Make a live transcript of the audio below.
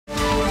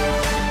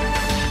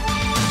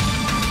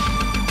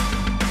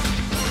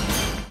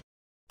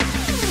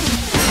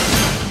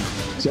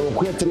Siamo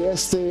qui a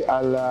Trieste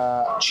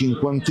alla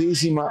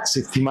 50ª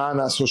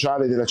settimana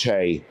sociale della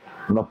CEI,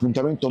 un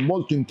appuntamento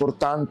molto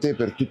importante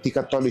per tutti i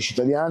cattolici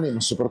italiani, ma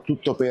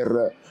soprattutto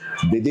per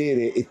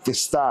vedere e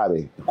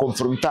testare,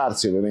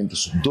 confrontarsi ovviamente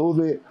su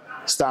dove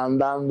sta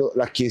andando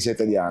la Chiesa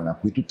italiana.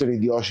 Qui tutte le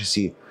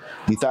diocesi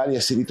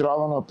d'Italia si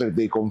ritrovano per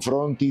dei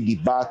confronti,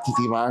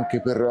 dibattiti, ma anche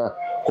per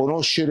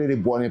conoscere le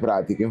buone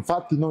pratiche.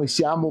 Infatti noi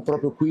siamo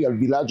proprio qui al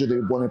villaggio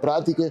delle buone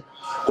pratiche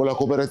con la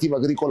cooperativa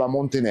agricola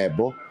MONTE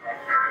NEBO.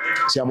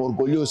 Siamo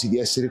orgogliosi di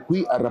essere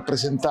qui a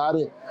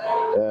rappresentare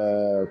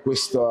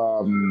questa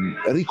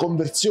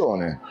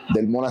riconversione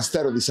del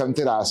monastero di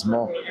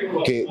Sant'Erasmo,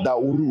 che da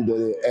un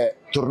rudere è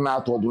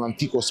tornato ad un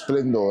antico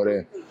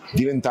splendore,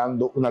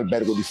 diventando un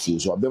albergo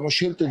diffuso. Abbiamo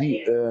scelto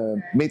di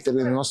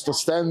mettere nel nostro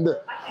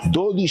stand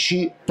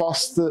 12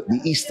 post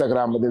di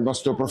Instagram del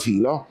nostro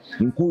profilo,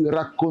 in cui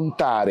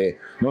raccontare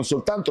non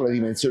soltanto la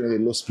dimensione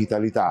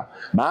dell'ospitalità,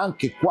 ma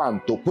anche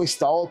quanto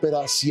questa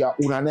opera sia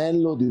un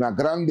anello di una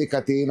grande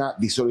catena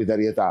di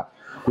solidarietà.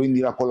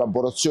 Quindi la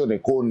collaborazione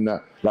con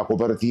la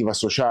cooperativa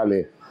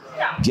sociale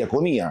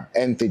DIACONIA,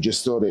 ente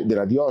gestore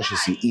della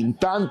diocesi, in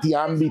tanti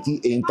ambiti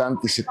e in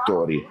tanti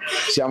settori.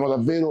 Siamo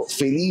davvero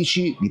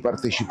felici di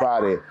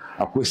partecipare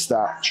a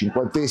questa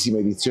 50ª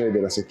edizione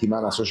della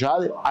settimana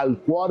sociale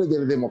al cuore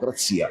della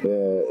democrazia.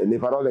 Le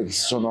parole che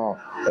si sono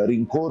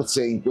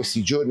rincorse in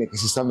questi giorni e che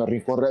si stanno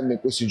rincorrendo in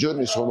questi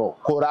giorni sono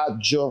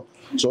coraggio,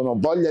 sono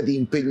voglia di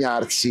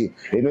impegnarsi,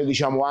 e noi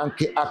diciamo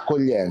anche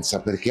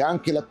accoglienza, perché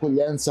anche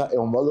l'accoglienza è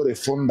un valore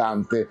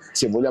fondante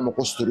se vogliamo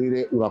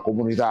costruire una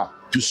comunità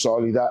più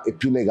solida e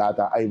più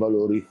legata ai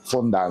valori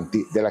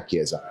fondanti della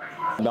Chiesa.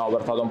 Abbiamo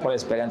portato un po'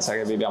 l'esperienza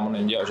che viviamo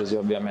in diocesi,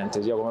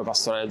 ovviamente, sia come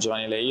pastorale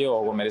giovanile io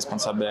o come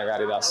responsabile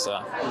Caritas,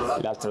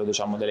 l'altro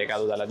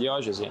delegato dalla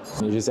diocesi.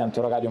 Ci siamo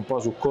interrogati un po'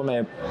 su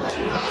come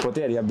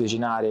poter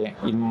riavvicinare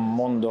il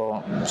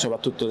mondo,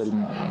 soprattutto del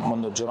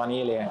mondo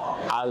giovanile,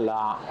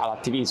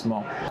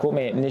 all'attivismo,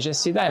 come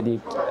necessità di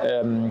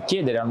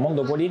chiedere al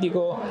mondo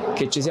politico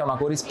che ci sia una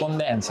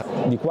corrispondenza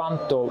di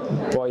quanto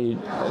poi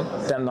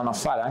tendono a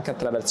fare anche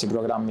attraverso i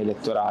programmi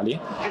elettorali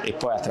e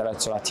poi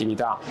attraverso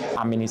l'attività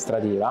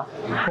amministrativa,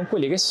 con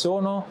quelli che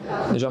sono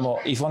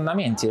i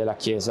fondamenti della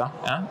Chiesa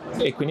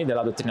e quindi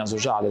della dottrina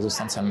sociale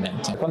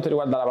sostanzialmente. Per quanto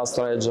riguarda la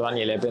pastorale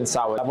giovanile,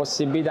 pensavo alla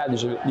possibilità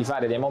di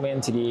fare dei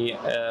momenti di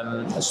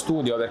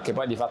studio, perché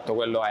poi di fatto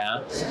quello è,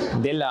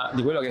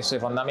 di quello che sono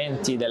i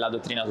fondamenti della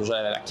dottrina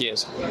sociale della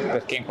Chiesa,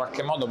 perché in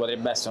qualche modo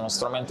potrebbe essere uno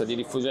strumento di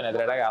diffusione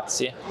tra i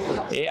ragazzi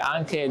e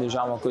anche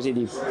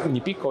di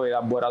piccoli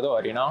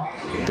laboratori, no?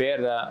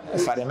 Per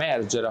far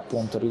emergere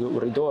appunto un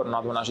ritorno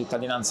ad una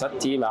cittadinanza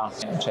attiva.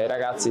 Cioè i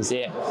ragazzi,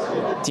 se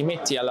ti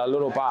metti alla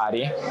loro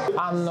pari,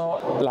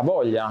 hanno la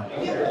voglia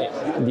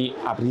di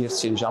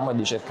aprirsi e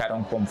di cercare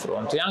un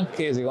confronto, e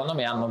anche secondo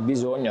me hanno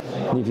bisogno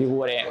di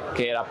figure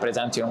che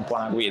rappresentino un po'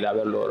 una guida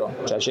per loro,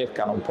 cioè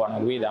cercano un po' una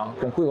guida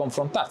con cui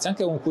confrontarsi,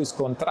 anche con cui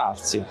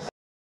scontrarsi,